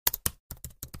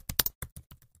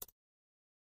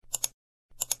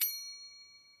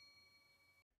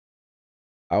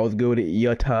I was good with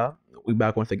Yata. We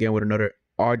back once again with another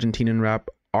Argentinian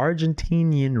rapper.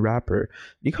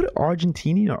 Do you call it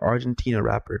Argentinian or Argentina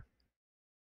rapper?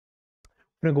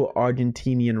 I'm gonna go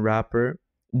Argentinian rapper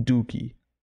DUKI.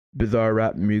 Bizarre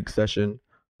Rap Music Session,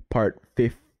 part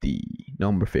 50,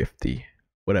 number 50,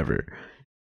 whatever.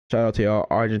 Shout out to y'all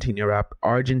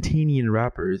Argentinian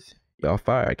rappers. Y'all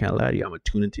fire. I can't lie to you. I'm gonna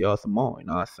tune into y'all some more. You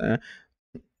know what I'm saying?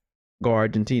 Go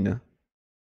Argentina.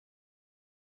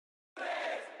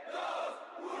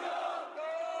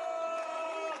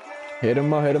 Hit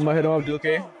him up,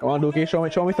 DUKI. Come on, DUKI. Show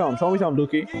me something,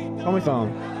 DUKI. Show me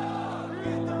something.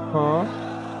 Huh?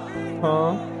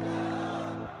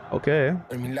 Okay.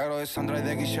 El milagro de Sandra y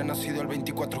de Guille nacido el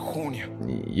 24 de junio.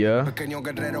 Yeah. Pequeño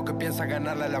guerrero que piensa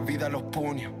ganarle la vida a los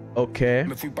puños. Okay.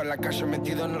 Me fui para la calle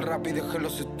metido en el rap y dejé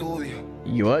los estudios.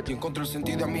 What? Y encontré el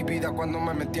sentido a mi vida cuando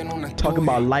me metí en un estudio. Talking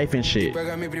about life and shit.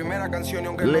 Pegué mi primera canción y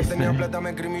aunque no tenía plata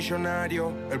me creí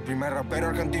millonario. El primer rapero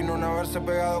argentino en haberse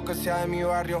pegado que sea de mi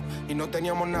barrio. Y no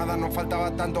teníamos nada, nos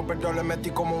faltaba tanto, pero le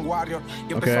metí como un warrior.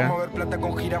 Y empezamos a ver plata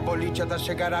con giras boliche hasta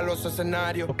llegar a los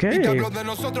escenarios. Y te hablo de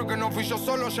nosotros que no fui yo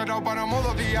solo, llenado para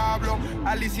modo diablo.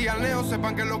 Alicia y al Neo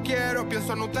sepan que lo quiero,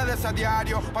 pienso en ustedes a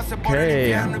diario. Pasé por el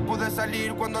infierno y pude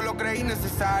salir cuando lo creí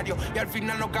necesario. Y al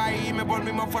final no caí y me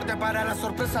volví más fuerte para la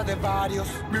sorpresa de varios.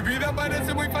 Mi vida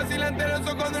parece muy fácil ante los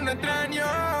ojos de un extraño,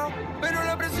 pero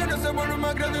la presión se vuelve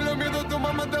más grande y los miedos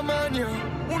toman más tamaño.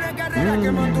 Una carrera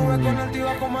que mantuve con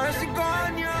altibajo más de 5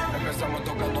 años. Empezamos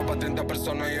tocando para 30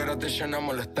 personas y ahora te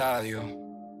llenamos el estadio.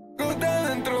 Gota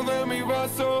dentro de mi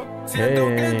vaso, siento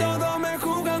que todos me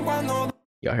juzgan cuando...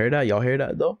 Y'all hear that? Y'all hear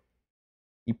that though?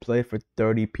 He played for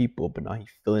 30 people, but now he's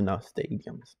filling out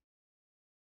stadiums.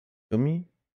 Feel me?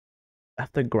 That's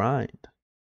the grind.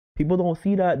 People don't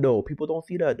see that though.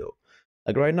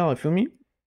 Like right now, feel me?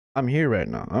 I'm here right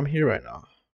now.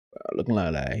 Looking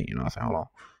like that, you know what I'm saying? Hold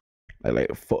on. Like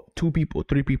 2 people,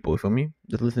 3 people, feel me?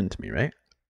 Just listen to me, right?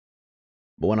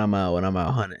 But when I'm out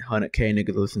 100K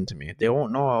niggas listen to me. They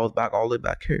won't know I was back all the way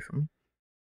back here, feel me?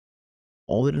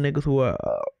 All the niggas who are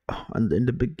in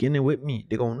the beginning with me,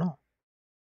 they gonna know.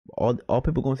 All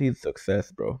people gonna see is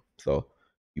success, bro. So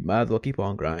you might as well keep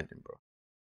on grinding, bro.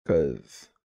 Cause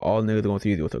all niggas gonna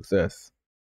see is your success.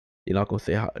 They're not gonna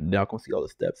see all the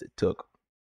steps it took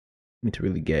me to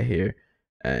really get here.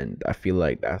 And I feel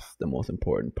like that's the most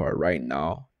important part right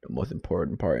now. The most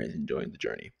important part is enjoying the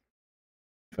journey.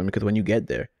 Because when you get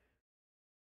there,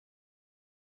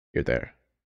 you're there.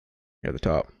 You're at the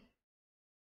top.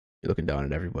 You're looking down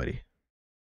at everybody.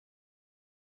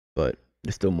 But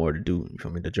there's still more to do. You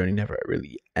feel me? The journey never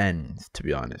really ends, to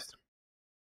be honest.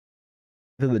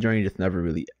 The journey just never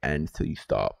really ends till you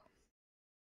stop.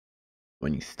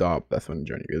 When you stop, that's when the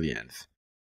journey really ends.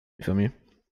 You feel me?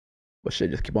 But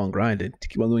shit, just keep on grinding. Just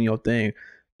keep on doing your thing.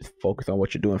 Just focus on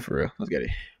what you're doing for real. Let's get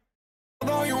it.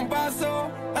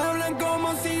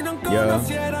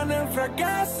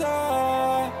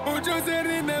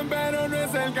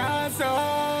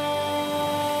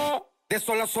 De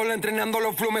sol a sol entrenando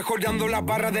los flow, mejorando la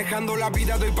barra, dejando la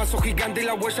vida. Doy paso gigante y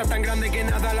la huella tan grande que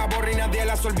nada la borra y nadie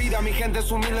las olvida. Mi gente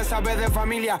es humilde, sabe de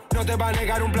familia. No te va a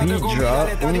negar un plato de comida.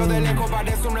 El estadio de lejos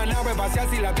parece una nave espacial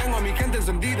si la tengo a mi gente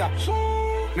encendida.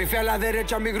 Mi fe a la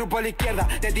derecha, mi grupo a la izquierda.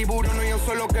 De tiburón no hay un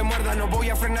solo que muerda. No voy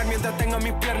a frenar mientras tenga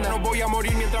mis piernas. No voy a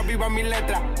morir mientras viva mis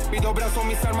letras. Mis 2 brazos,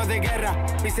 mis armas de guerra.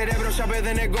 Mi cerebro, llave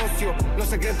de negocio. Los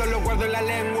secretos los guardo en la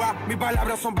lengua. Mis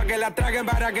palabras son para que la traguen,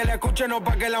 para que la escuchen, no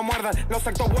para que la muerdan. Los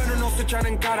actos buenos no se echan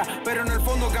en cara, pero en el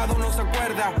fondo cada uno se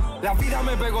acuerda. La vida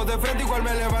me pegó de frente, igual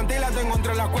me levanté y la tengo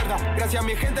entre las cuerdas. Gracias a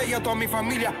mi gente y a toda mi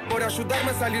familia por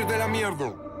ayudarme a salir de la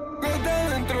mierda. Gota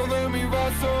dentro de mi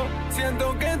vaso,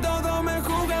 siento que todos me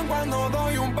juzgan cuando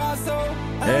doy un paso.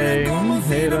 Hey, como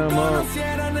si hit no 'em up.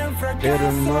 conocieran el Hit 'em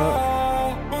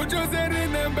fracaso. Muchos se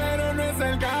rinden pero no es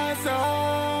el caso.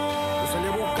 Yo salí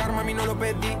a buscar, mami, no lo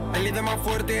pedí. El líder más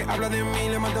fuerte habla de mí,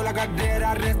 le mando la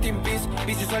carrera, rest in peace.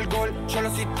 Bici hizo el gol, yo lo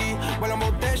asistí. Vuelo en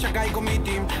botella, caí con mi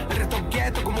team. El resto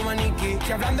quieto como maniquí.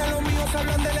 Si hablan de los míos,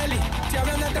 hablan de la elite. Si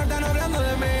hablan de trata, no hablando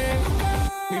de mí.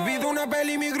 Mi vida una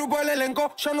peli, mi grupo el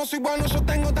elenco. Yo no soy bueno, yo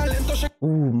tengo talento.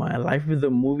 Ooh, my life is a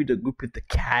movie, the group is the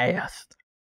cast.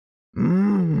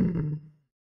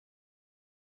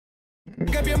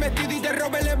 Que bien vestido y te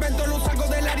robe el evento. Luz salgo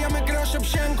del área, me creo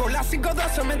Shevchenko. Las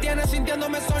 5:12 me tiene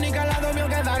sintiéndome sónica. Al lado mío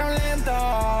quedaron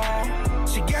lentos.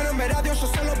 Si quieren ver a Dios, yo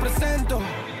se lo presento.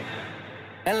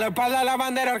 En la espalda la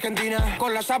bandera argentina,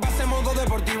 con las zapas en modo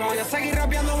deportivo. Voy a seguir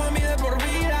rapeando, mami, de por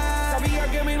vida. Sabía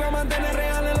que me iba a mantener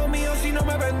real en lo mío si no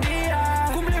me vendía.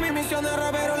 Cumplí mi misión de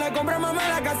rapero, le compré a mamá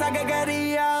la casa que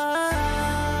quería.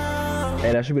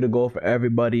 Hey, that should be the goal for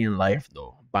everybody in life,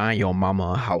 though. Buying your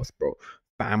mama a house, bro.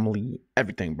 family,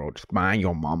 everything, bro. Just buying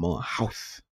your mama a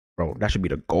house, bro. That should be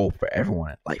the goal for everyone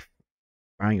in life.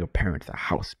 Buying your parents a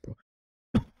house, bro.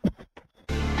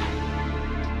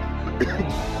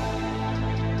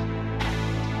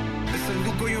 Es el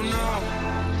DUKI, you know.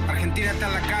 Argentina está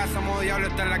en la casa, modo diablo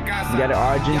está en la casa. Ya de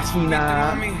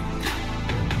Argentina.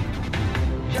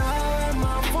 Cada vez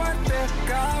más fuerte,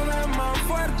 cada vez más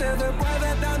fuerte. Después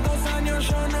de tantos años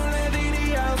yo no le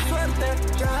diría suerte.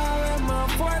 Cada vez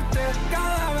más fuerte,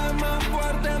 cada vez más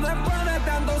fuerte. Después de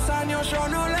tantos años yo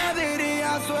no le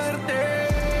diría suerte.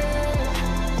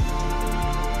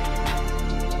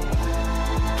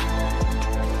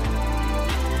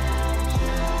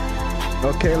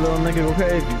 Okay, little nigga, go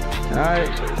crazy. Alright.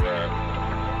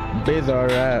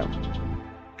 BZRP.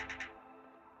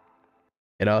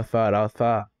 It outside.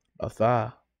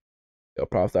 Yo,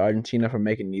 props to Argentina for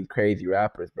making these crazy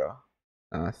rappers, bro.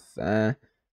 Son.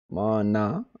 Come on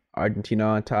now. Argentina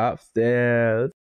on top still.